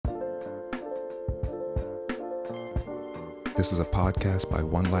This is a podcast by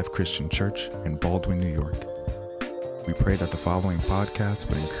One Life Christian Church in Baldwin, New York. We pray that the following podcast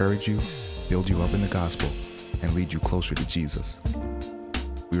would encourage you, build you up in the gospel, and lead you closer to Jesus.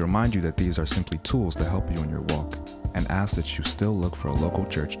 We remind you that these are simply tools to help you in your walk, and ask that you still look for a local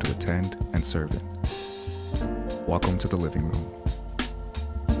church to attend and serve in. Welcome to the living room.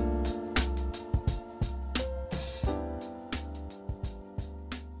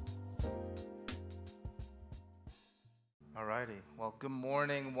 Alrighty. Well, good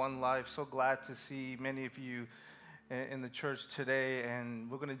morning, One Life. So glad to see many of you in the church today, and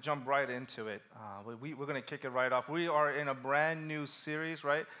we're going to jump right into it. We're going to kick it right off. We are in a brand new series,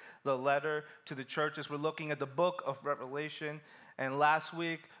 right? The letter to the churches. We're looking at the book of Revelation, and last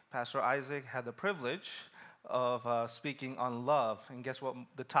week, Pastor Isaac had the privilege of speaking on love. And guess what?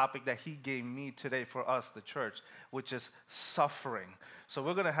 The topic that he gave me today for us, the church, which is suffering. So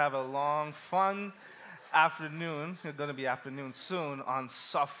we're going to have a long, fun afternoon, it's going to be afternoon soon, on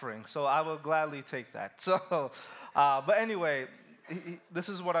suffering. So I will gladly take that. So, but anyway, this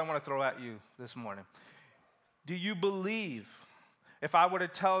is what I want to throw at you this morning. Do you believe, if I were to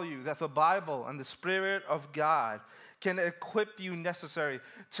tell you that the Bible and the Spirit of God can equip you necessary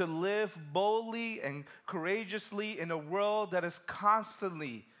to live boldly and courageously in a world that is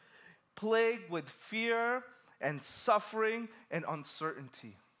constantly plagued with fear and suffering and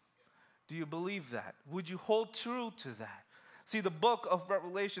uncertainty? Do you believe that? Would you hold true to that? See, the book of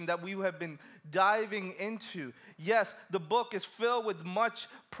Revelation that we have been diving into, yes, the book is filled with much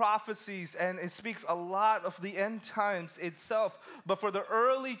prophecies and it speaks a lot of the end times itself. But for the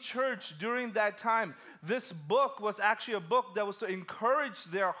early church during that time, this book was actually a book that was to encourage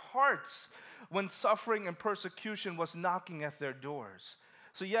their hearts when suffering and persecution was knocking at their doors.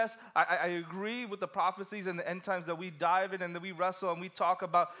 So yes, I agree with the prophecies and the end times that we dive in and that we wrestle and we talk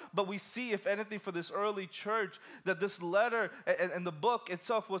about, but we see, if anything, for this early church, that this letter and the book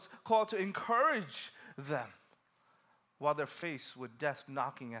itself was called to encourage them while they're faced with death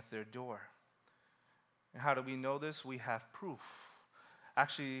knocking at their door. And how do we know this? We have proof.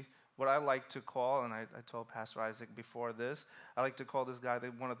 Actually, what I like to call, and I told Pastor Isaac before this, I like to call this guy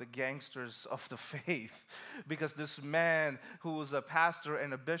one of the gangsters of the faith, because this man who was a pastor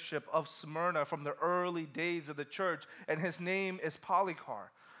and a bishop of Smyrna from the early days of the church, and his name is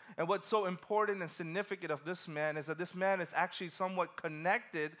Polycarp. And what's so important and significant of this man is that this man is actually somewhat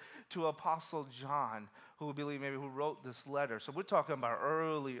connected to Apostle John, who we believe maybe who wrote this letter. So we're talking about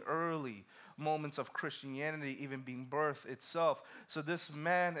early moments of Christianity even being birthed itself. So this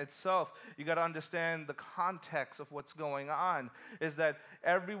man itself, you got to understand the context of what's going on, is that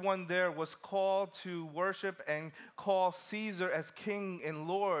everyone there was called to worship and call Caesar as king and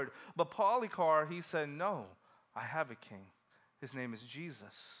Lord. But Polycarp, he said, no, I have a king. His name is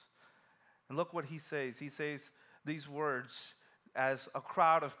Jesus. And look what he says. He says these words as a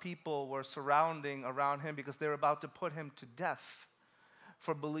crowd of people were surrounding around him because they were about to put him to death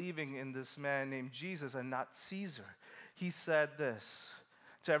for believing in this man named Jesus and not Caesar. He said this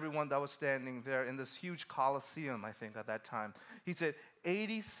to everyone that was standing there in this huge Colosseum, I think, at that time. He said,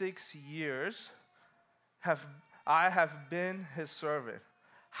 86 years I have been his servant.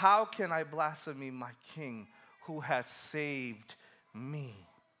 How can I blaspheme my king who has saved me?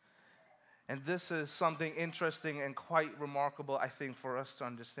 And this is something interesting and quite remarkable, I think, for us to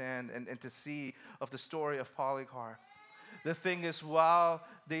understand and to see of the story of Polycarp. The thing is, while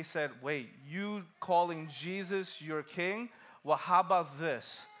they said, wait, you calling Jesus your king? Well, how about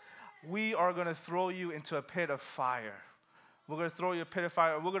this? We are going to throw you into a pit of fire. We're going to throw you in a pit of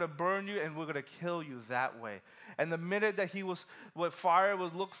fire. We're going to burn you, and we're going to kill you that way. And the minute that what fire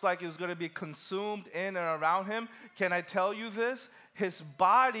looks like it was going to be consumed in and around him, can I tell you this? His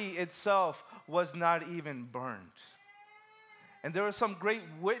body itself was not even burned. And there was some great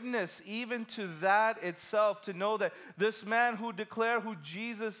witness even to that itself, to know that this man who declared who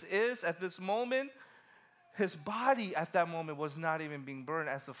Jesus is at this moment, his body at that moment was not even being burned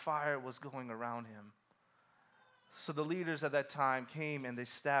as the fire was going around him. So the leaders at that time came and they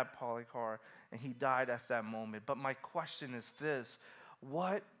stabbed Polycarp, and he died at that moment. But my question is this: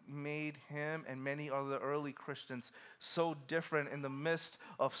 what made him and many other early Christians so different in the midst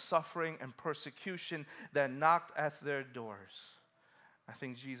of suffering and persecution that knocked at their doors? I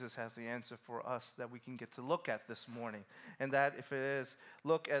think Jesus has the answer for us that we can get to look at this morning. And that, if it is,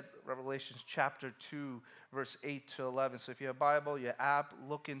 look at Revelation chapter 2, verse 8 to 11. So if you have a Bible, your app,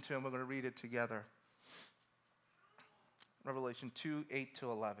 look into it, and we're going to read it together. Revelation 2, 8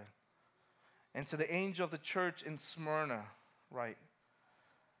 to 11. And to the angel of the church in Smyrna, write,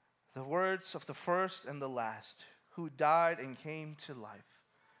 the words of the first and the last, who died and came to life.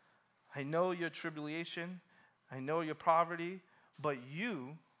 I know your tribulation I know your poverty, but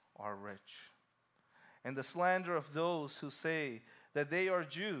you are rich. And the slander of those who say that they are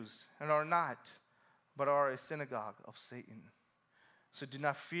Jews and are not, but are a synagogue of Satan. So do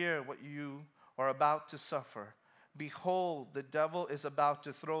not fear what you are about to suffer. Behold, the devil is about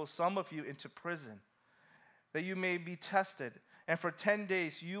to throw some of you into prison, that you may be tested, and for 10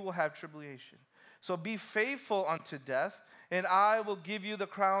 days you will have tribulation. So be faithful unto death, and I will give you the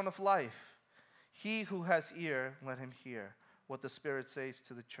crown of life. He who has ear, let him hear what the Spirit says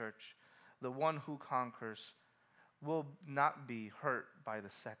to the church. The one who conquers will not be hurt by the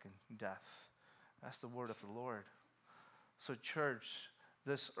second death. That's the word of the Lord. So church,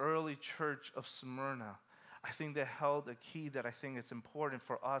 this early church of Smyrna, I think they held a key that I think is important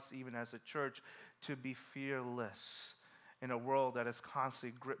for us even as a church to be fearless in a world that is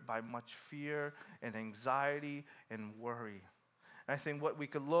constantly gripped by much fear and anxiety and worry. And I think what we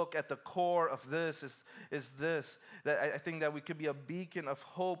could look at the core of this is this, that I think that we could be a beacon of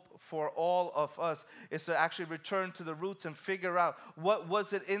hope for all of us, is to actually return to the roots and figure out what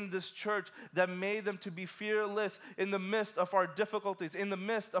was it in this church that made them to be fearless in the midst of our difficulties, in the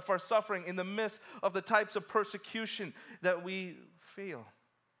midst of our suffering, in the midst of the types of persecution that we feel.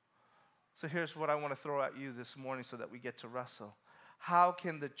 So here's what I want to throw at you this morning so that we get to wrestle. How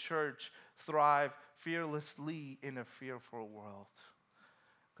can the church thrive fearlessly in a fearful world?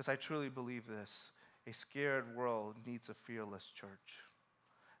 Because I truly believe this. A scared world needs a fearless church.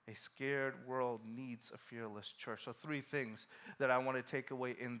 A scared world needs a fearless church. So 3 things that I want to take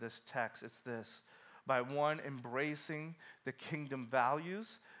away in this text. It's this. By 1, embracing the kingdom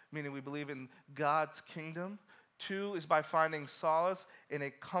values, meaning we believe in God's kingdom. 2 is by finding solace in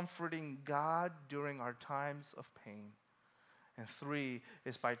a comforting God during our times of pain. And 3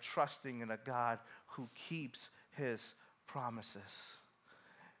 is by trusting in a God who keeps his promises.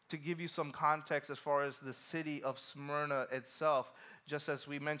 To give you some context as far as the city of Smyrna itself, just as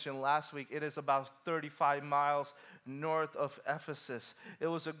we mentioned last week, it is about 35 miles north of Ephesus. It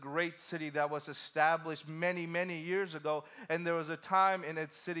was a great city that was established many, many years ago, and there was a time in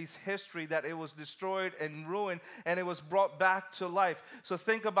its city's history that it was destroyed and ruined, and it was brought back to life. So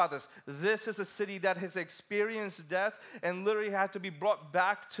think about this. This is a city that has experienced death and literally had to be brought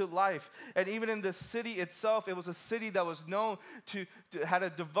back to life. And even in the city itself, it was a city that was known to had a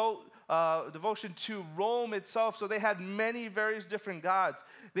devotion to Rome itself. So they had many various different gods.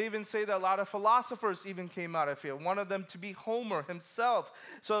 They even say that a lot of philosophers even came out of here. One of them to be Homer himself.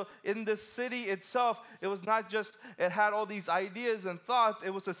 So in the city itself, it was not just, it had all these ideas and thoughts.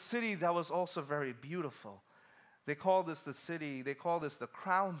 It was a city that was also very beautiful. They call this the city, they call this the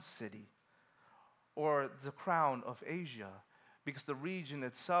crown city, or the crown of Asia, because the region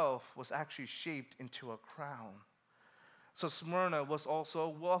itself was actually shaped into a crown. So Smyrna was also a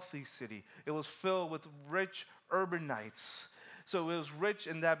wealthy city. It was filled with rich urbanites. So it was rich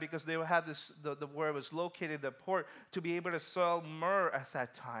in that because they had this, where it was located, the port, to be able to sell myrrh at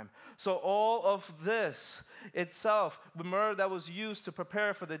that time. So all of this itself, the myrrh that was used to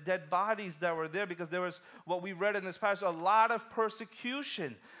prepare for the dead bodies that were there, because there was, what we read in this passage, a lot of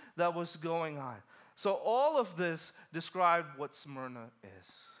persecution that was going on. So all of this described what Smyrna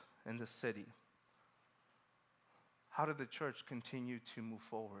is in the city. How did the church continue to move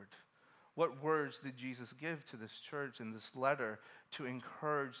forward? What words did Jesus give to this church in this letter to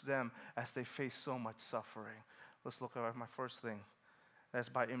encourage them as they face so much suffering? Let's look at my first thing. That's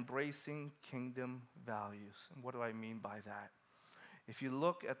by embracing kingdom values. And what do I mean by that? If you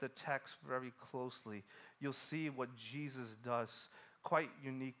look at the text very closely, you'll see what Jesus does quite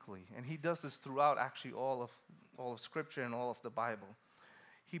uniquely. And he does this throughout actually all of Scripture and all of the Bible.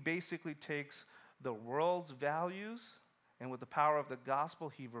 He basically takes the world's values, and with the power of the gospel,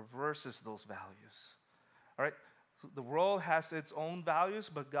 he reverses those values. All right? So the world has its own values,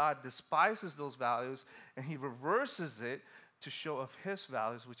 but God despises those values, and he reverses it to show of his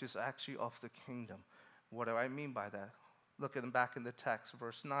values, which is actually of the kingdom. What do I mean by that? Look at them back in the text,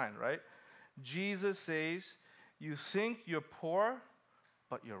 verse 9, right? Jesus says, you think you're poor,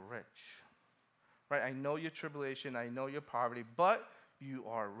 but you're rich. Right? I know your tribulation, I know your poverty, but you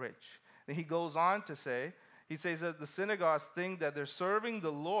are rich. And he goes on to say, he says that the synagogues think that they're serving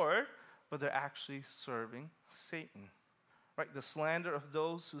the Lord, but they're actually serving Satan. Right? The slander of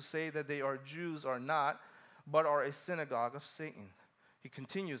those who say that they are Jews are not, but are a synagogue of Satan. He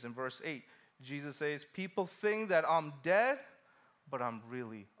continues in verse 8. Jesus says, people think that I'm dead, but I'm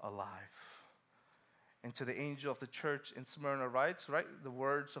really alive. And to the angel of the church in Smyrna writes, right, the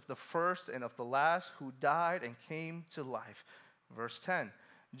words of the first and of the last who died and came to life. Verse 10.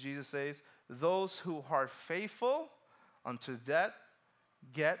 Jesus says, those who are faithful unto death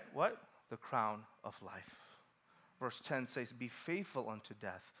get what? The crown of life. Verse 10 says, be faithful unto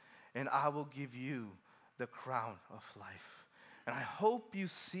death, and I will give you the crown of life. And I hope you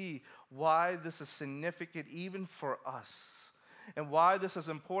see why this is significant even for us. And why this is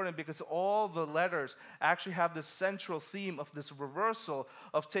important, because all the letters actually have this central theme of this reversal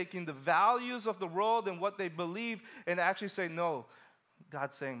of taking the values of the world and what they believe and actually say, no,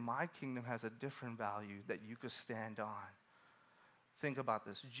 God's saying my kingdom has a different value that you could stand on. Think about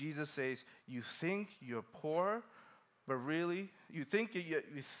this. Jesus says, you think you're poor, but really, you think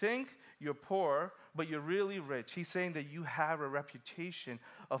you're poor, but you're really rich. He's saying that you have a reputation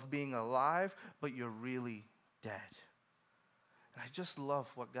of being alive, but you're really dead. And I just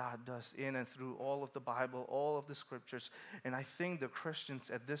love what God does in and through all of the Bible, all of the scriptures. And I think the Christians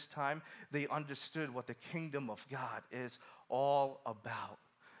at this time, they understood what the kingdom of God is all about.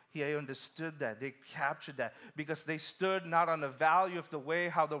 He understood that. They captured that because they stood not on the value of the way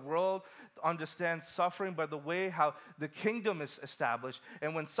how the world understands suffering, but the way how the kingdom is established.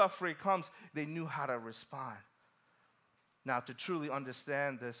 And when suffering comes, they knew how to respond. Now, to truly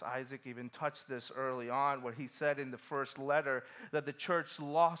understand this, Isaac even touched this early on where he said in the first letter that the church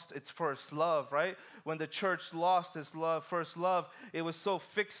lost its first love, right? When the church lost its first love, it was so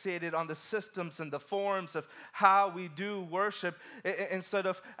fixated on the systems and the forms of how we do worship instead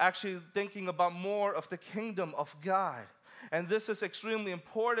of actually thinking about more of the kingdom of God. And this is extremely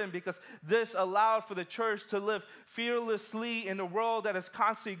important because this allowed for the church to live fearlessly in a world that is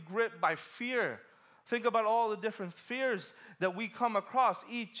constantly gripped by fear. Think about all the different fears that we come across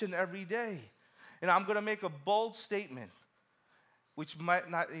each and every day. And I'm going to make a bold statement, which might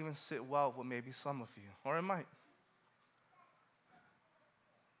not even sit well with maybe some of you, or it might.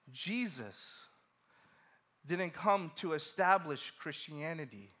 Jesus didn't come to establish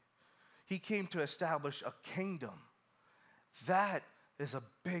Christianity. He came to establish a kingdom. That is a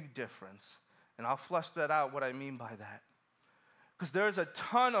big difference. And I'll flesh that out, what I mean by that. Because there's a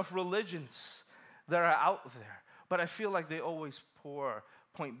ton of religions that are out there, but I feel like they always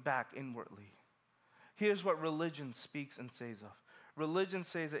point back inwardly. Here's what religion speaks and says of. Religion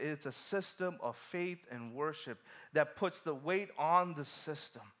says that it's a system of faith and worship that puts the weight on the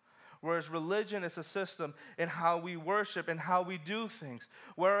system. Whereas religion is a system in how we worship and how we do things.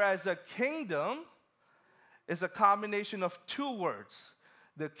 Whereas a kingdom is a combination of two words,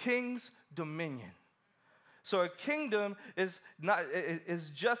 the king's dominion. So a kingdom is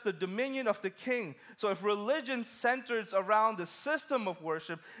just the dominion of the king. So if religion centers around the system of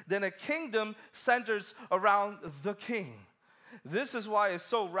worship, then a kingdom centers around the king. This is why it's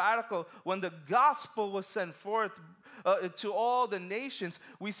so radical. When the gospel was sent forth to all the nations,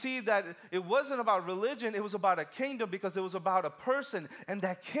 we see that it wasn't about religion, it was about a kingdom because it was about a person, and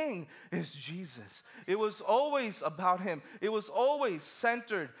that king is Jesus. It was always about him. It was always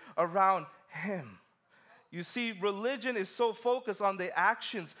centered around him. You see, religion is so focused on the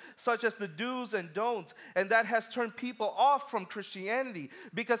actions, such as the do's and don'ts, and that has turned people off from Christianity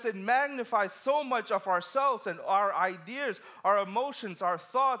because it magnifies so much of ourselves and our ideas, our emotions, our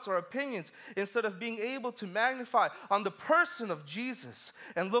thoughts, our opinions, instead of being able to magnify on the person of Jesus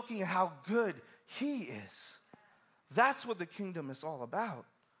and looking at how good he is. That's what the kingdom is all about.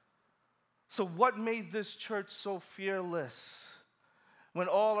 So what made this church so fearless? When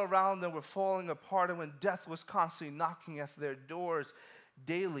all around them were falling apart and when death was constantly knocking at their doors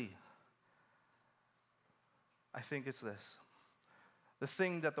daily. I think it's this. The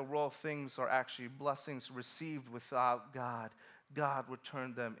thing that the world thinks are actually blessings received without God, God would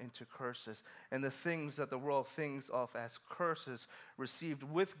turn them into curses. And the things that the world thinks of as curses received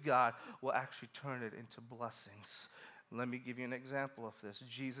with God will actually turn it into blessings. Let me give you an example of this.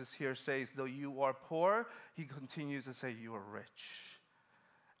 Jesus here says, though you are poor, he continues to say you are rich.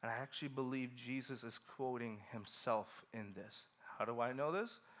 And I actually believe Jesus is quoting himself in this. How do I know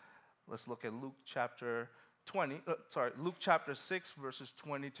this? Let's look at Luke chapter 6, verses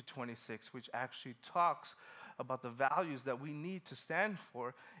 20 to 26, which actually talks about the values that we need to stand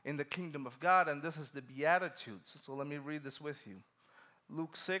for in the kingdom of God, and this is the Beatitudes. So let me read this with you.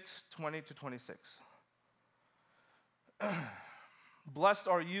 Luke 6, 20 to 26. Blessed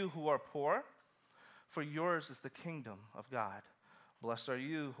are you who are poor, for yours is the kingdom of God. Blessed are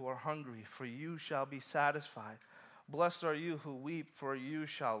you who are hungry, for you shall be satisfied. Blessed are you who weep, for you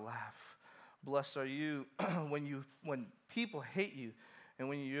shall laugh. Blessed are you when people hate you and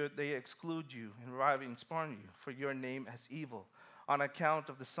when they exclude you and revile and spurn you for your name as evil on account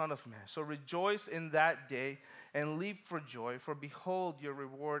of the Son of Man. So rejoice in that day and leap for joy, for behold, your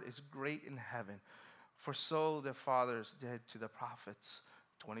reward is great in heaven. For so their fathers did to the prophets.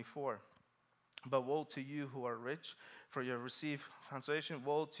 24. But woe to you who are rich, for you have received consolation.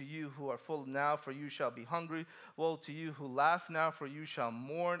 Woe to you who are full now, for you shall be hungry. Woe to you who laugh now, for you shall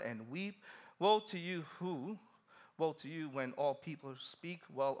mourn and weep. Woe to you when all people speak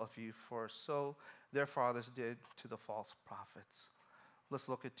well of you, for so their fathers did to the false prophets. Let's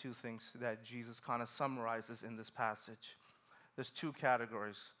look at two things that Jesus kind of summarizes in this passage. There's two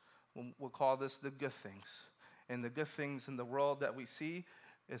categories. We'll call this the good things. And the good things in the world that we see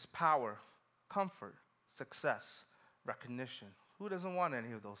is power, comfort, success, recognition. Who doesn't want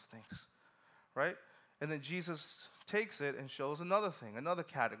any of those things, right? And then Jesus takes it and shows another thing, another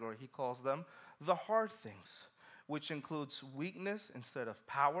category. He calls them the hard things, which includes weakness instead of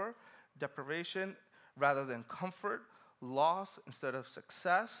power, deprivation rather than comfort, loss instead of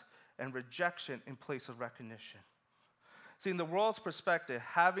success, and rejection in place of recognition. See, in the world's perspective,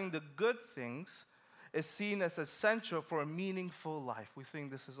 having the good things is seen as essential for a meaningful life. We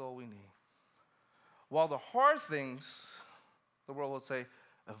think this is all we need. While the hard things, the world would say,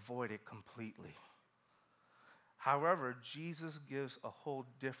 avoid it completely. However, Jesus gives a whole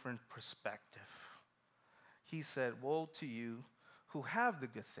different perspective. He said, woe to you who have the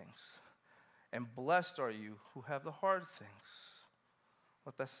good things, and blessed are you who have the hard things.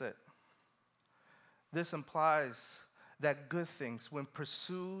 But that's it. This implies that good things, when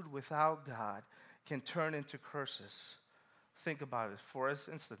pursued without God, can turn into curses. Think about it. For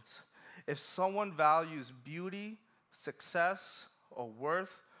instance, if someone values beauty, success, or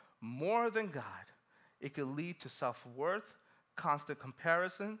worth more than God, it could lead to self-worth, constant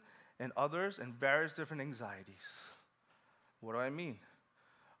comparison, and others, and various different anxieties. What do I mean?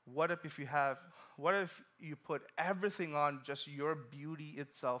 What if you put everything on just your beauty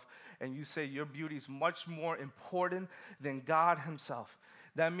itself, and you say your beauty is much more important than God himself?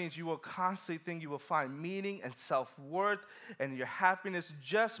 That means you will constantly think you will find meaning and self-worth and your happiness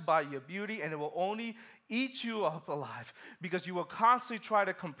just by your beauty, and it will only eat you up alive because you will constantly try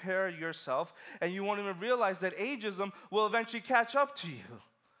to compare yourself, and you won't even realize that ageism will eventually catch up to you.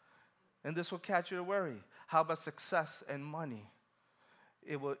 And this will catch you to worry. How about success and money?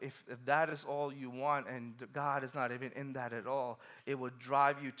 It will, if that is all you want and God is not even in that at all, it will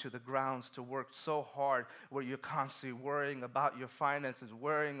drive you to the grounds to work so hard where you're constantly worrying about your finances,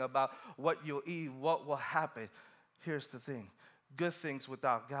 worrying about what you'll eat, what will happen. Here's the thing. Good things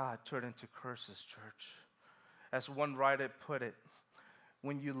without God turn into curses, church. As one writer put it,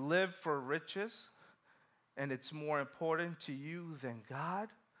 when you live for riches and it's more important to you than God,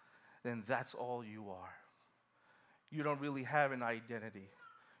 then that's all you are. You don't really have an identity.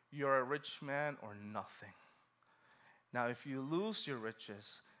 You're a rich man or nothing. Now, if you lose your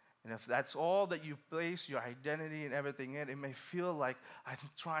riches, and if that's all that you place your identity and everything in, it may feel like I'm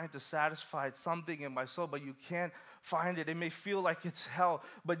trying to satisfy something in my soul, but you can't find it. It may feel like it's hell.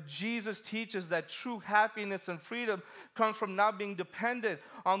 But Jesus teaches that true happiness and freedom comes from not being dependent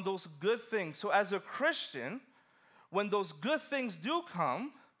on those good things. So as a Christian, when those good things do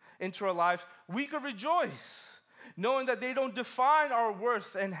come into our life, we can rejoice, knowing that they don't define our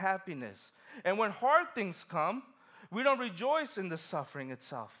worth and happiness. And when hard things come, we don't rejoice in the suffering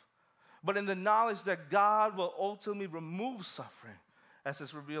itself, but in the knowledge that God will ultimately remove suffering, as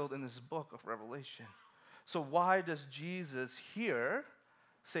is revealed in this book of Revelation. So why does Jesus here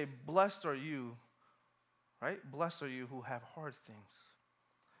say, blessed are you, right? Blessed are you who have hard things.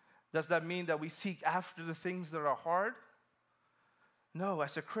 Does that mean that we seek after the things that are hard? No,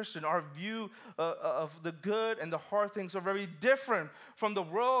 as a Christian, our view of the good and the hard things are very different from the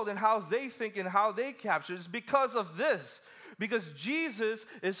world and how they think and how they capture. It's because of this, because Jesus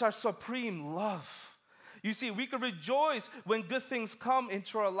is our supreme love. You see, we can rejoice when good things come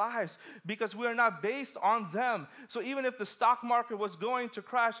into our lives because we are not based on them. So even if the stock market was going to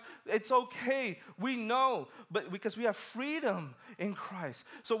crash, it's okay. We know, but because we have freedom in Christ.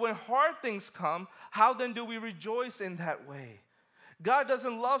 So when hard things come, how then do we rejoice in that way? God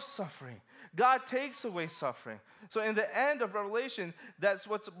doesn't love suffering. God takes away suffering. So in the end of Revelation, that's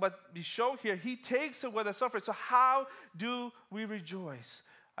what we show here. He takes away the suffering. So how do we rejoice?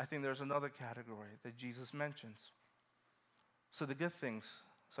 I think there's another category that Jesus mentions. So the good things,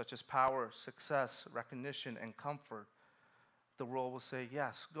 such as power, success, recognition, and comfort, the world will say,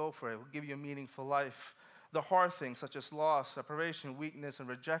 yes, go for it. We'll give you a meaningful life. The hard things, such as loss, separation, weakness, and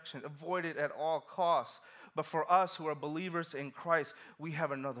rejection, avoid it at all costs. But for us who are believers in Christ, we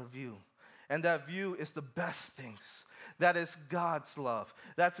have another view. And that view is the best things. That is God's love.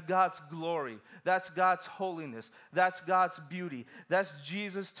 That's God's glory. That's God's holiness. That's God's beauty. That's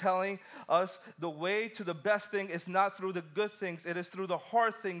Jesus telling us the way to the best thing is not through the good things. It is through the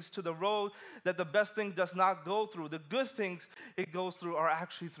hard things, to the road that the best thing does not go through. The good things it goes through are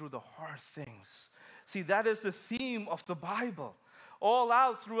actually through the hard things. things. See, that is the theme of the Bible. All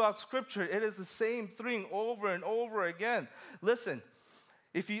out throughout Scripture, it is the same thing over and over again. Listen,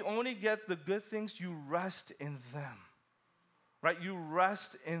 if you only get the good things, you rest in them, right? You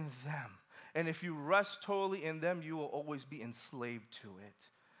rest in them. And if you rest totally in them, you will always be enslaved to it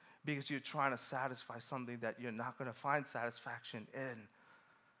because you're trying to satisfy something that you're not going to find satisfaction in.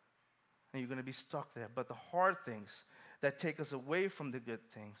 And you're going to be stuck there. But the hard things that take us away from the good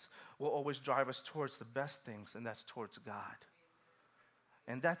things will always drive us towards the best things, and that's towards God.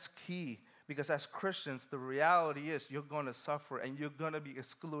 And that's key, because as Christians, the reality is you're going to suffer and you're going to be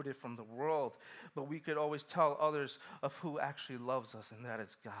excluded from the world. But we could always tell others of who actually loves us, and that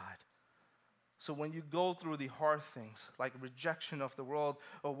is God. So when you go through the hard things, like rejection of the world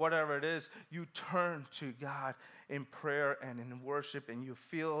or whatever it is, you turn to God in prayer and in worship, and you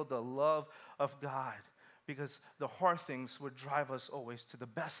feel the love of God. Because the hard things would drive us always to the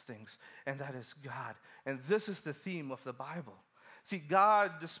best things, and that is God. And this is the theme of the Bible. See,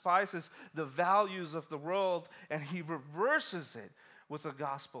 God despises the values of the world, and he reverses it with the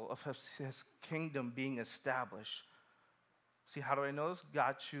gospel of his kingdom being established. See, how do I know this?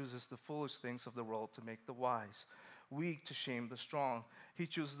 God chooses the foolish things of the world to make the wise, weak to shame the strong. He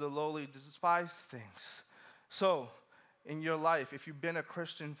chooses the lowly to despise things. So, in your life, if you've been a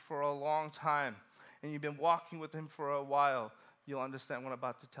Christian for a long time, and you've been walking with him for a while, you'll understand what I'm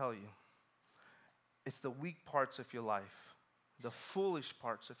about to tell you. It's the weak parts of your life, the foolish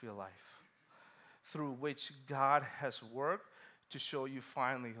parts of your life, through which God has worked to show you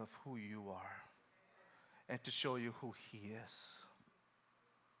finally of who you are and to show you who he is.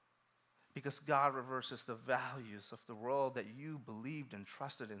 Because God reverses the values of the world that you believed and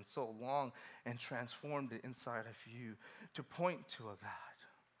trusted in so long and transformed it inside of you to point to a God.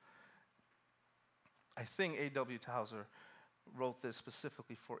 I think A.W. Tozer wrote this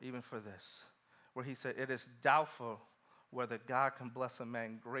specifically for this, where he said, "It is doubtful whether God can bless a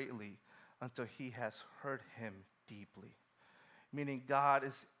man greatly until he has hurt him deeply." Meaning God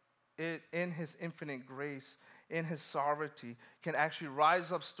is, in his infinite grace, in his sovereignty, can actually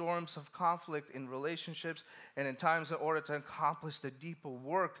rise up storms of conflict in relationships and in times in order to accomplish the deeper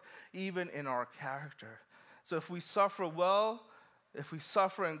work, even in our character. So if we suffer well, if we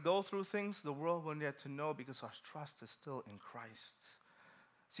suffer and go through things, the world will get to know because our trust is still in Christ.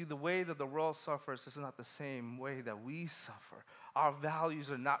 See, the way that the world suffers is not the same way that we suffer. Our values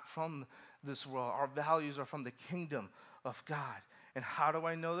are not from this world. Our values are from the kingdom of God. And how do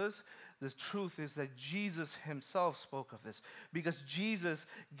I know this? The truth is that Jesus himself spoke of this, because Jesus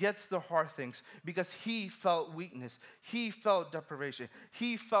gets the hard things, because he felt weakness, he felt deprivation,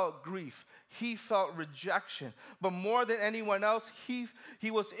 he felt grief, he felt rejection. But more than anyone else, he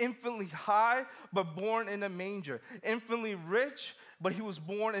was infinitely high, but born in a manger, infinitely rich, but he was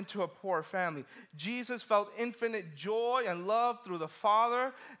born into a poor family. Jesus felt infinite joy and love through the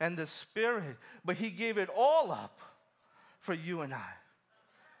Father and the Spirit, but he gave it all up for you and I.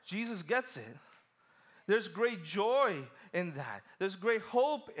 Jesus gets it. There's great joy in that. There's great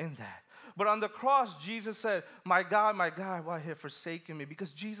hope in that. But on the cross, Jesus said, my God, why have you forsaken me?"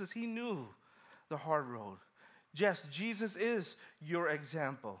 Because Jesus, he knew the hard road. Yes, Jesus is your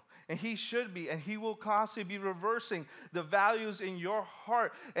example. And he should be, and he will constantly be reversing the values in your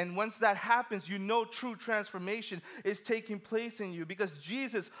heart. And once that happens, you know true transformation is taking place in you, because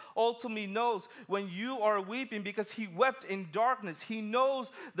Jesus ultimately knows when you are weeping, because he wept in darkness. He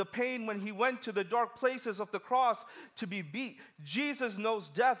knows the pain when he went to the dark places of the cross to be beat. Jesus knows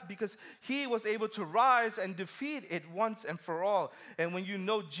death because he was able to rise and defeat it once and for all. And when you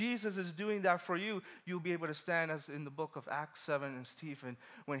know Jesus is doing that for you, you'll be able to stand, as in the book of Acts 7 and Stephen,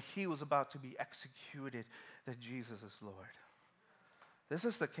 when he was about to be executed, that Jesus is Lord. This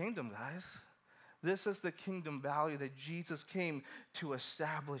is the kingdom, guys. This is the kingdom value that Jesus came to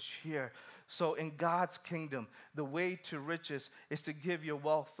establish here. So in God's kingdom, the way to riches is to give your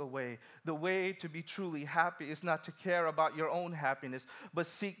wealth away. The way to be truly happy is not to care about your own happiness, but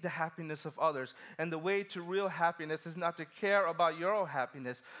seek the happiness of others. And the way to real happiness is not to care about your own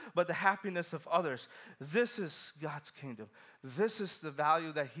happiness, but the happiness of others. This is God's kingdom. This is the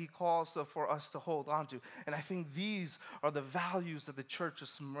value that he calls for us to hold on to. And I think these are the values that the church of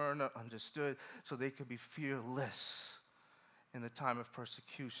Smyrna understood, so they could be fearless in the time of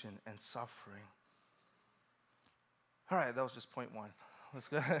persecution and suffering. All right, that was just point one. Let's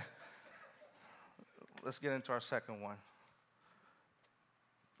get into our second one.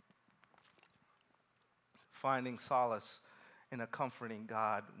 Finding solace in a comforting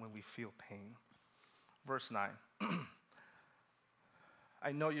God when we feel pain. Verse 9.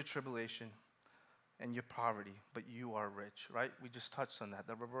 I know your tribulation and your poverty, but you are rich, right? We just touched on that,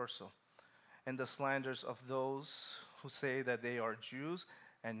 the reversal. and the slanders of those who say that they are Jews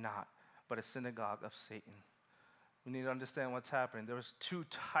and not, but a synagogue of Satan. We need to understand what's happening. There was two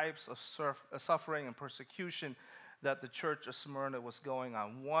types of suffering and persecution that the church of Smyrna was going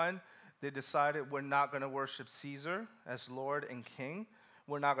on. One, they decided we're not going to worship Caesar as Lord and King.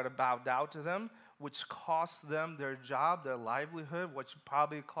 We're not going to bow down to them, which cost them their job, their livelihood, which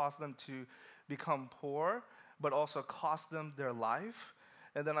probably cost them to become poor, but also cost them their life.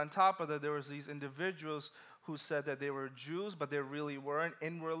 And then on top of that, there was these individuals who said that they were Jews, but they really weren't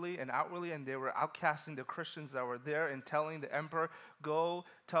inwardly and outwardly, and they were outcasting the Christians that were there and telling the emperor, go,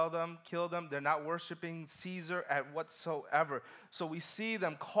 tell them, kill them. They're not worshiping Caesar at whatsoever. So we see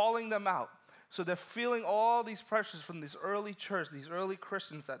them calling them out. So they're feeling all these pressures from this early church, these early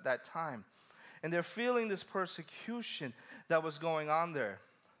Christians at that time. And they're feeling this persecution that was going on there.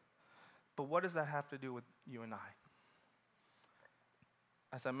 But what does that have to do with you and I?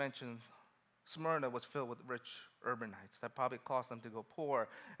 As I mentioned, Smyrna was filled with rich urbanites. That probably caused them to go poor,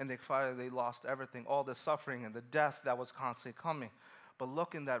 and they lost everything, all the suffering and the death that was constantly coming. But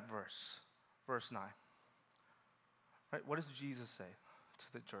look in that verse 9. Right? What does Jesus say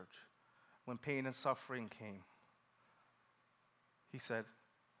to the church when pain and suffering came? He said,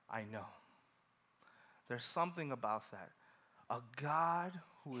 I know. There's something about that. A God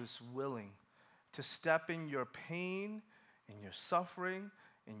who is willing to step in your pain, in your suffering,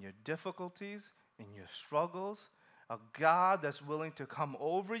 in your difficulties, in your struggles. A God that's willing to come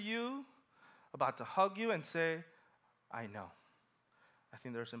over you, about to hug you and say, I know. I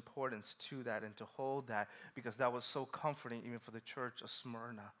think there's importance to that and to hold that, because that was so comforting even for the church of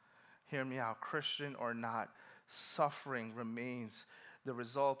Smyrna. Hear me out, Christian or not, suffering remains the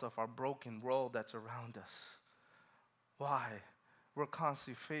result of our broken world that's around us. Why? We're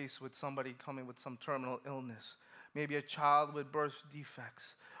constantly faced with somebody coming with some terminal illness, maybe a child with birth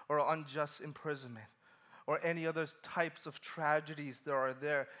defects or unjust imprisonment or any other types of tragedies that are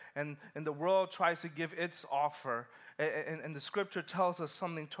there. And the world tries to give its offer, and the scripture tells us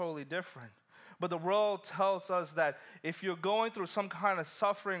something totally different. But the world tells us that if you're going through some kind of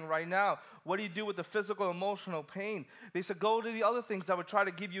suffering right now, what do you do with the physical, emotional pain? They said, go to the other things that would try to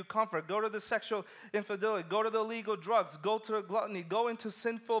give you comfort. Go to the sexual infidelity. Go to the illegal drugs. Go to the gluttony. Go into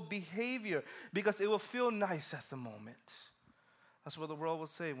sinful behavior, because it will feel nice at the moment. That's what the world will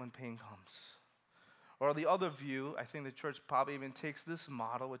say when pain comes. Or the other view, I think the church probably even takes this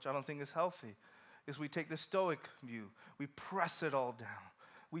model, which I don't think is healthy, is we take the Stoic view. We press it all down.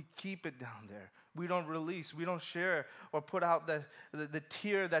 We keep it down there. We don't release. We don't share or put out the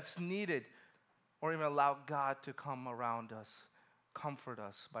tear that's needed, or even allow God to come around us, comfort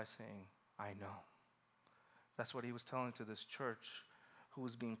us by saying, I know. That's what he was telling to this church who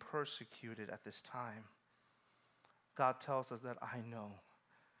was being persecuted at this time. God tells us that I know.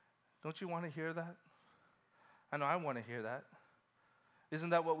 Don't you want to hear that? I know I want to hear that.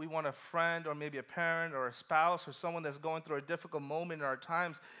 Isn't that what we want a friend or maybe a parent or a spouse or someone that's going through a difficult moment in our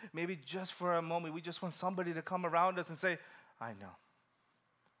times? Maybe just for a moment, we just want somebody to come around us and say, I know.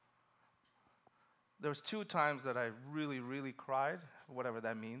 There was 2 times that I really, really cried, whatever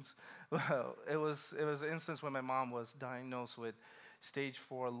that means. Well, it was an instance when my mom was diagnosed with stage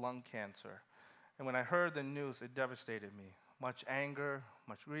 4 lung cancer. And when I heard the news, it devastated me. Much anger,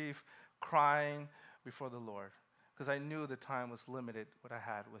 much grief, crying before the Lord, because I knew the time was limited, what I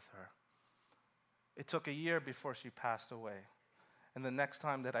had with her. It took a year before she passed away. And the next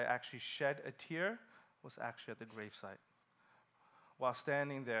time that I actually shed a tear was actually at the gravesite. While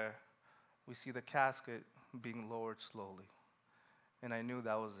standing there, we see the casket being lowered slowly. And I knew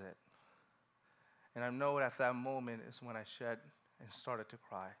that was it. And I know at that moment is when I shed and started to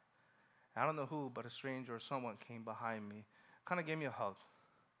cry. I don't know who, but a stranger or someone came behind me, kind of gave me a hug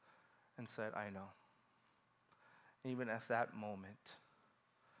and said, I know. Even at that moment,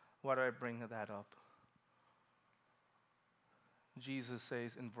 why do I bring that up? Jesus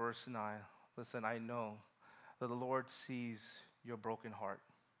says in verse 9, listen, I know that the Lord sees your broken heart.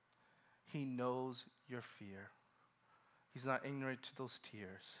 He knows your fear. He's not ignorant to those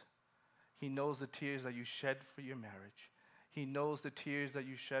tears. He knows the tears that you shed for your marriage. He knows the tears that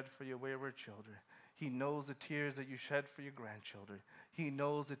you shed for your wayward children. He knows the tears that you shed for your grandchildren. He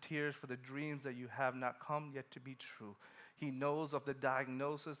knows the tears for the dreams that you have not come yet to be true. He knows of the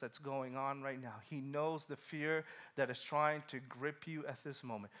diagnosis that's going on right now. He knows the fear that is trying to grip you at this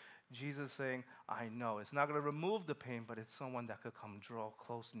moment. Jesus saying, I know. It's not going to remove the pain, but it's someone that could come draw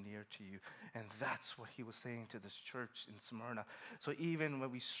close near to you. And that's what he was saying to this church in Smyrna. So even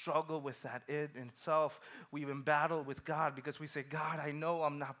when we struggle with that in itself, we even battle with God because we say, God, I know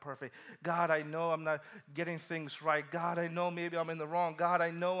I'm not perfect. God, I know I'm not getting things right. God, I know maybe I'm in the wrong. God,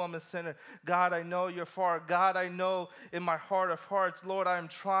 I know I'm a sinner. God, I know you're far. God, I know in my heart of hearts, Lord, I'm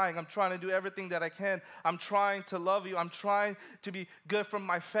trying. I'm trying to do everything that I can. I'm trying to love you. I'm trying to be good for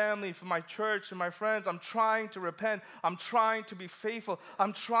my family, for my church and my friends. I'm trying to repent. I'm trying to be faithful.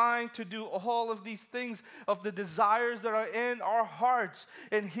 I'm trying to do all of these things of the desires that are in our hearts.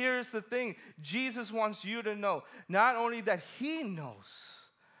 And here's the thing. Jesus wants you to know not only that he knows,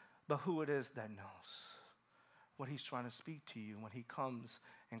 but who it is that knows. What he's trying to speak to you when he comes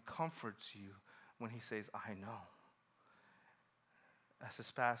and comforts you when he says, I know. As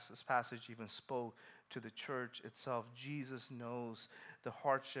this passage even spoke to the church itself, Jesus knows the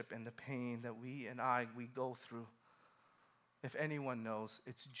hardship and the pain that we go through. If anyone knows,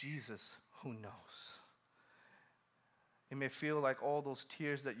 it's Jesus who knows. It may feel like all those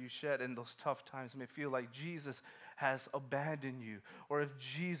tears that you shed in those tough times, it may feel like Jesus has abandoned you, or if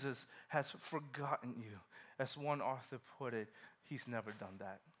Jesus has forgotten you. As one author put it, he's never done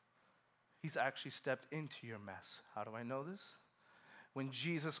that. He's actually stepped into your mess. How do I know this? When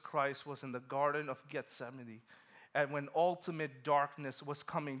Jesus Christ was in the Garden of Gethsemane, and when ultimate darkness was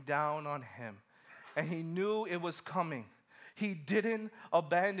coming down on him, and he knew it was coming, he didn't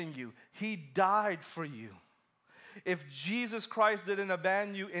abandon you. He died for you. If Jesus Christ didn't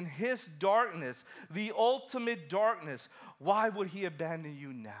abandon you in his darkness, the ultimate darkness, why would he abandon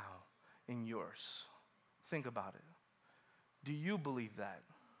you now in yours? Think about it. Do you believe that?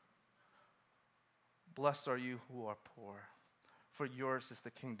 Blessed are you who are poor, for yours is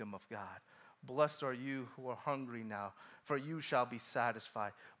the kingdom of God. Blessed are you who are hungry now, for you shall be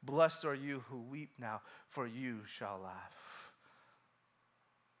satisfied. Blessed are you who weep now, for you shall laugh.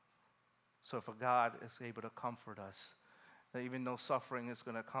 So if a God is able to comfort us, that even though suffering is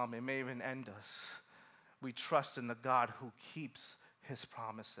going to come, it may even end us, we trust in the God who keeps his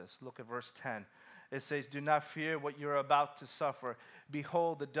promises. Look at verse 10. It says, do not fear what you're about to suffer.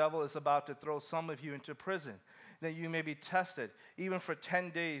 Behold, the devil is about to throw some of you into prison, that you may be tested. Even for 10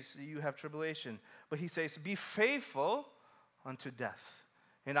 days you have tribulation. But he says, be faithful unto death,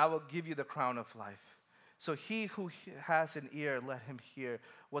 and I will give you the crown of life. So he who has an ear, let him hear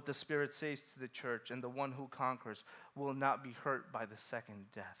what the Spirit says to the church, and the one who conquers will not be hurt by the second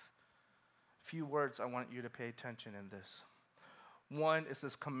death. Few words I want you to pay attention in this. One is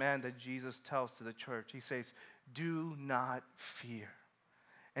this command that Jesus tells to the church. He says, do not fear.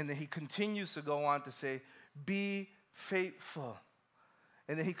 And then he continues to go on to say, be faithful.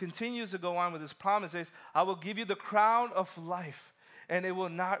 And then he continues to go on with his promise. He says, I will give you the crown of life, and it will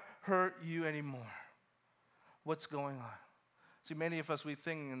not hurt you anymore. What's going on? See, many of us, we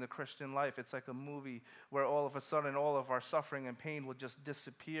think in the Christian life, it's like a movie where all of a sudden all of our suffering and pain will just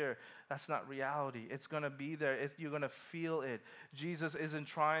disappear. That's not reality. It's going to be there. You're going to feel it. Jesus isn't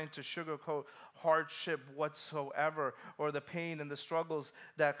trying to sugarcoat hardship whatsoever or the pain and the struggles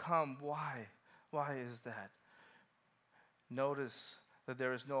that come. Why? Why is that? Notice that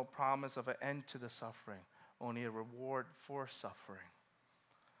there is no promise of an end to the suffering, only a reward for suffering.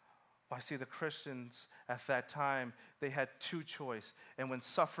 I see the Christians at that time, they had two choices. And when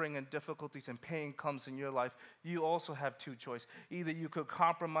suffering and difficulties and pain comes in your life, you also have two choices. Either you could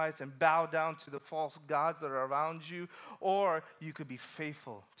compromise and bow down to the false gods that are around you, or you could be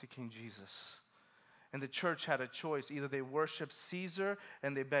faithful to King Jesus. And the church had a choice. Either they worship Caesar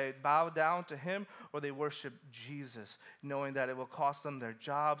and they bow down to him, or they worship Jesus, knowing that it will cost them their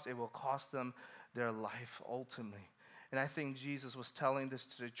jobs, it will cost them their life ultimately. And I think Jesus was telling this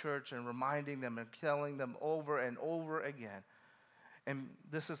to the church and reminding them and telling them over and over again. And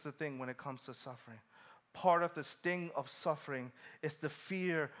this is the thing when it comes to suffering. Part of the sting of suffering is the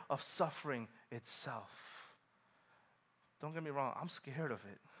fear of suffering itself. Don't get me wrong, I'm scared of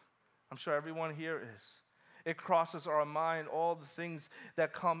it. I'm sure everyone here is. It crosses our mind, all the things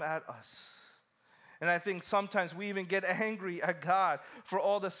that come at us. And I think sometimes we even get angry at God for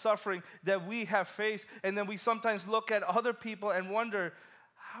all the suffering that we have faced. And then we sometimes look at other people and wonder,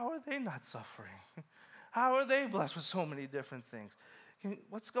 how are they not suffering? How are they blessed with so many different things?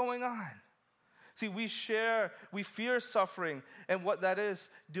 What's going on? See, we fear suffering and what that is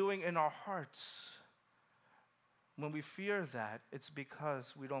doing in our hearts. When we fear that, it's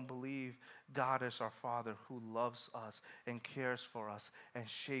because we don't believe God is our Father who loves us and cares for us and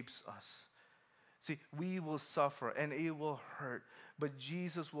shapes us. See, we will suffer and it will hurt, but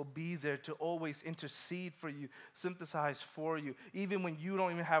Jesus will be there to always intercede for you, sympathize for you, even when you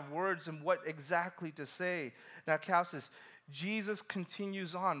don't even have words and what exactly to say. Now, Cal says, Jesus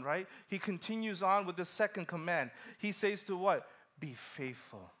continues on, right? He continues on with the second command. He says to what? Be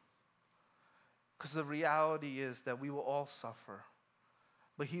faithful. Because the reality is that we will all suffer,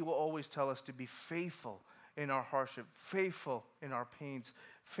 but he will always tell us to be faithful in our hardship, faithful in our pains,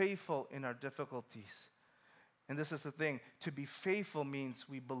 faithful in our difficulties. And this is the thing, to be faithful means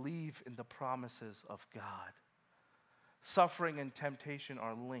we believe in the promises of God. Suffering and temptation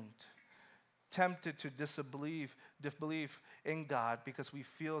are linked. Tempted to disbelieve in God because we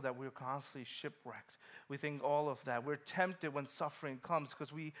feel that we're constantly shipwrecked. We think all of that. We're tempted when suffering comes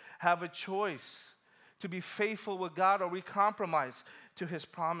because we have a choice to be faithful with God or we compromise to his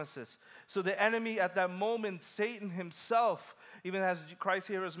promises. So the enemy at that moment, Satan himself, even as Christ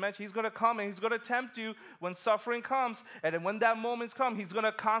here has mentioned, he's going to come and he's going to tempt you when suffering comes. And then when that moment's come, he's going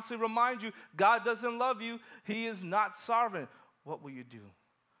to constantly remind you, God doesn't love you. He is not sovereign. What will you do?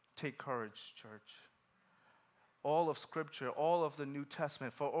 Take courage, church. All of Scripture, all of the New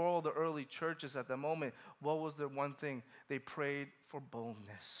Testament, for all the early churches at the moment, what was their one thing? They prayed for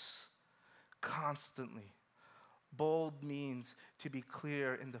boldness. Constantly. Bold means to be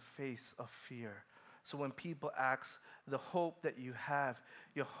clear in the face of fear. So when people ask the hope that you have,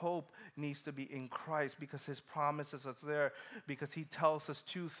 your hope needs to be in Christ because his promises are there, because he tells us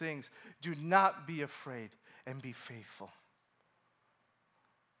two things. Do not be afraid and be faithful.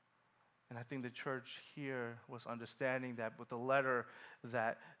 And I think the church here was understanding that with the letter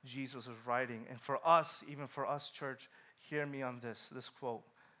that Jesus was writing. And for us, even for us, church, hear me on this quote.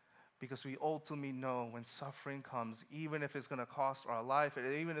 Because we ultimately know when suffering comes, even if it's going to cost our life, and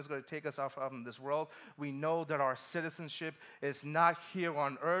even if it's going to take us out from this world, we know that our citizenship is not here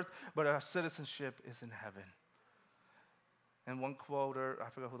on earth, but our citizenship is in heaven. And one quoter, I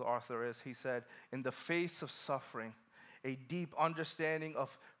forget who the author is, he said, in the face of suffering, a deep understanding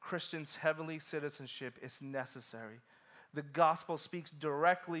of Christians' heavenly citizenship is necessary. The gospel speaks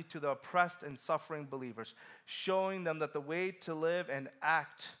directly to the oppressed and suffering believers, showing them that the way to live and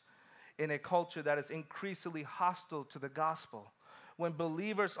act in a culture that is increasingly hostile to the gospel, when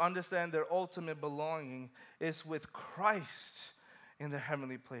believers understand their ultimate belonging is with Christ in the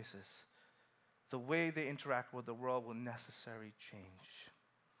heavenly places, the way they interact with the world will necessarily change.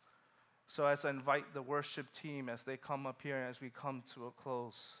 So as I invite the worship team as they come up here and as we come to a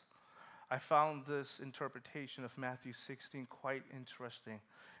close, I found this interpretation of Matthew 16 quite interesting,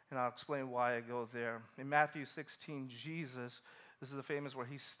 and I'll explain why I go there. In Matthew 16, Jesus, this is the famous where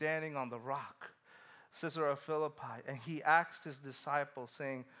he's standing on the rock, Caesarea Philippi, and he asked his disciples,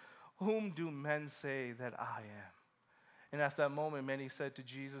 saying, whom do men say that I am? And at that moment, many said to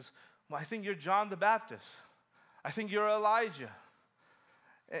Jesus, well, I think you're John the Baptist. I think you're Elijah.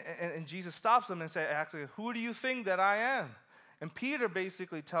 And Jesus stops them and says, actually, who do you think that I am? And Peter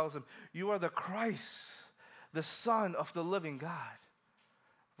basically tells him, you are the Christ, the Son of the living God.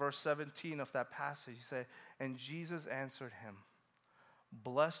 Verse 17 of that passage, he said, and Jesus answered him,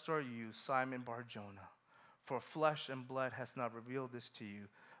 blessed are you, Simon Bar-Jonah, for flesh and blood has not revealed this to you,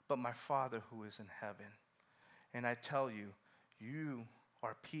 but my Father who is in heaven. And I tell you, you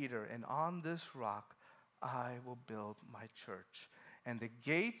are Peter, and on this rock I will build my church, and the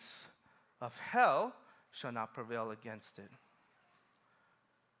gates of hell shall not prevail against it.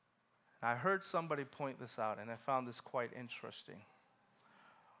 I heard somebody point this out, and I found this quite interesting.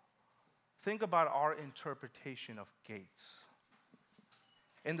 Think about our interpretation of gates.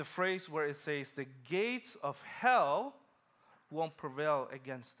 In the phrase where it says, the gates of hell won't prevail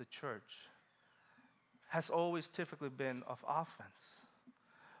against the church, has always typically been of offense.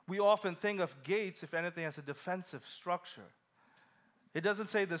 We often think of gates, if anything, as a defensive structure. It doesn't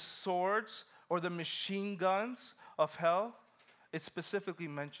say the swords or the machine guns of hell. It specifically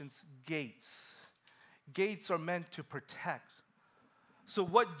mentions gates. Gates are meant to protect. So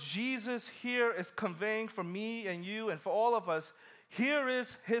what Jesus here is conveying for me and you and for all of us, here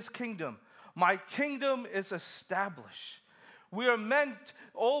is his kingdom. My kingdom is established. We are meant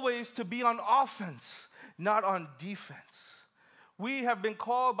always to be on offense, not on defense. We have been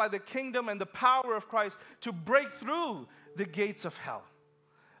called by the kingdom and the power of Christ to break through the gates of hell.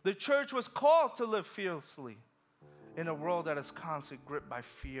 The church was called to live fearlessly in a world that is constantly gripped by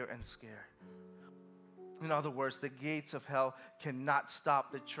fear and scare. In other words, the gates of hell cannot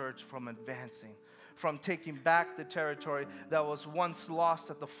stop the church from advancing, from taking back the territory that was once lost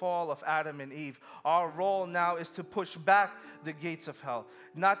at the fall of Adam and Eve. Our role now is to push back the gates of hell,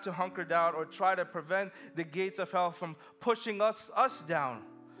 not to hunker down or try to prevent the gates of hell from pushing us down.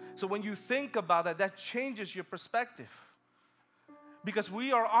 So when you think about that, that changes your perspective. Because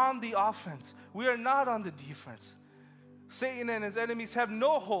we are on the offense. We are not on the defense. Satan and his enemies have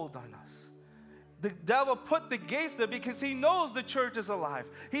no hold on us. The devil put the gates there because he knows the church is alive.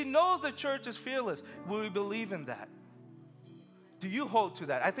 He knows the church is fearless. Will we believe in that? Do you hold to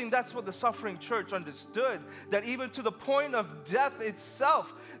that? I think that's what the suffering church understood, that even to the point of death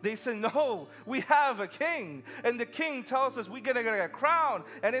itself, they said, no, we have a king. And the king tells us we're going to get a crown.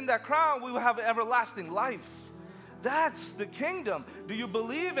 And in that crown, we will have everlasting life. That's the kingdom. Do you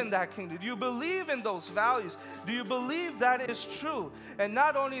believe in that kingdom? Do you believe in those values? Do you believe that is true? And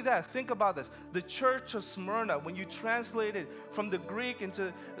not only that, think about this. The church of Smyrna, when you translate it from the Greek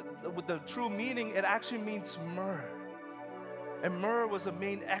into with the true meaning, it actually means myrrh. And myrrh was a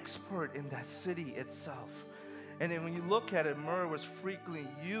main expert in that city itself. And then when you look at it, myrrh was frequently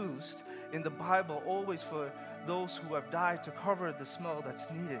used in the Bible always for those who have died to cover the smell that's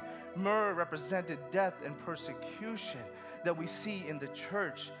needed. Myrrh represented death and persecution that we see in the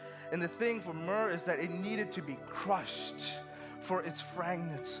church. And the thing for myrrh is that it needed to be crushed for its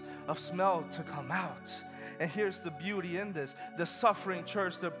fragrance of smell to come out. And here's the beauty in this. The suffering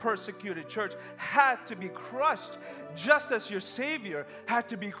church, the persecuted church had to be crushed just as your Savior had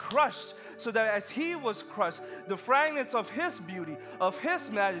to be crushed, so that as He was crushed, the fragrance of His beauty, of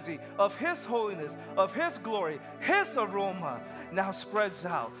His majesty, of His holiness, of His glory, His aroma now spreads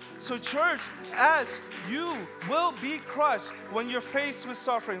out. So church, as you will be crushed when you're faced with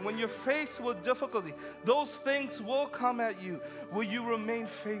suffering, when you're faced with difficulty, those things will come at you. Will you remain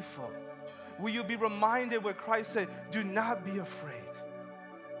faithful? Will you be reminded what Christ said, do not be afraid?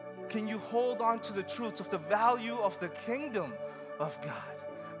 Can you hold on to the truths of the value of the kingdom of God?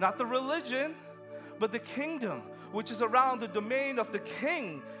 Not the religion, but the kingdom, which is around the domain of the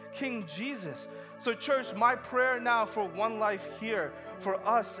King, King Jesus. So church, my prayer now for One Life here, for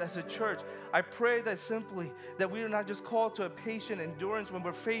us as a church, I pray that simply that we are not just called to a patient endurance when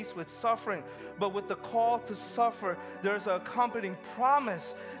we're faced with suffering, but with the call to suffer, there's an accompanying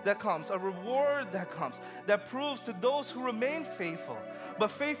promise that comes, a reward that comes, that proves to those who remain faithful. But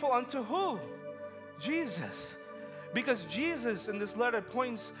faithful unto who? Jesus. Because Jesus in this letter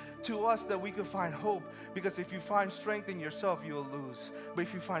points to us that we can find hope. Because if you find strength in yourself, you will lose. But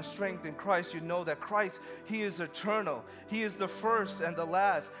if you find strength in Christ, you know that Christ, He is eternal. He is the first and the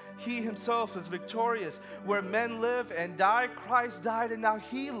last. He Himself is victorious. Where men live and die, Christ died and now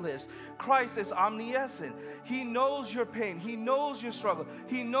He lives. Christ is omniscient. He knows your pain. He knows your struggle.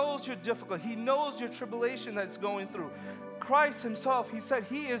 He knows your difficulty. He knows your tribulation that's going through. Christ Himself, He said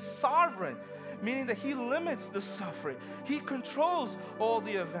He is sovereign, meaning that He limits the suffering. He controls all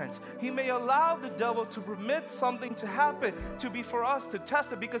the events. He may allow the devil to permit something to happen to be for us to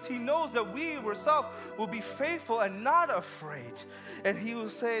test it, because He knows that we ourselves will be faithful and not afraid. And He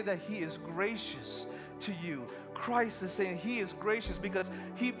will say that He is gracious to you. Christ is saying He is gracious because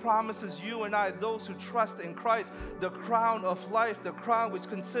He promises you and I, those who trust in Christ, the crown of life, the crown which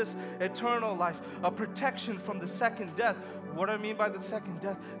consists eternal life, a protection from the second death. What do I mean by the second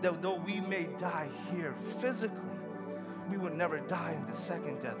death? That though we may die here physically, we will never die in the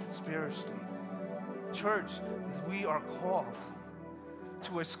second death spiritually. Church, we are called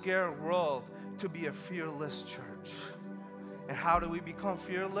to a scared world to be a fearless church. And how do we become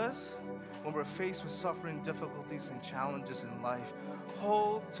fearless? When we're faced with suffering, difficulties, and challenges in life,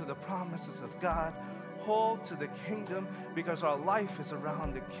 hold to the promises of God, hold to the kingdom, because our life is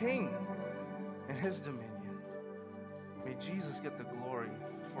around the King and His dominion. May Jesus get the glory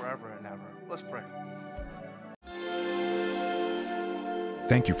forever and ever. Let's pray.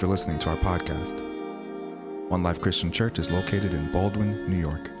 Thank you for listening to our podcast. One Life Christian Church is located in Baldwin, New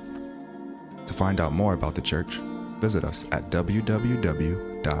York. To find out more about the church, visit us at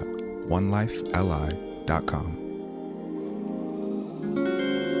www.onelifeli.com.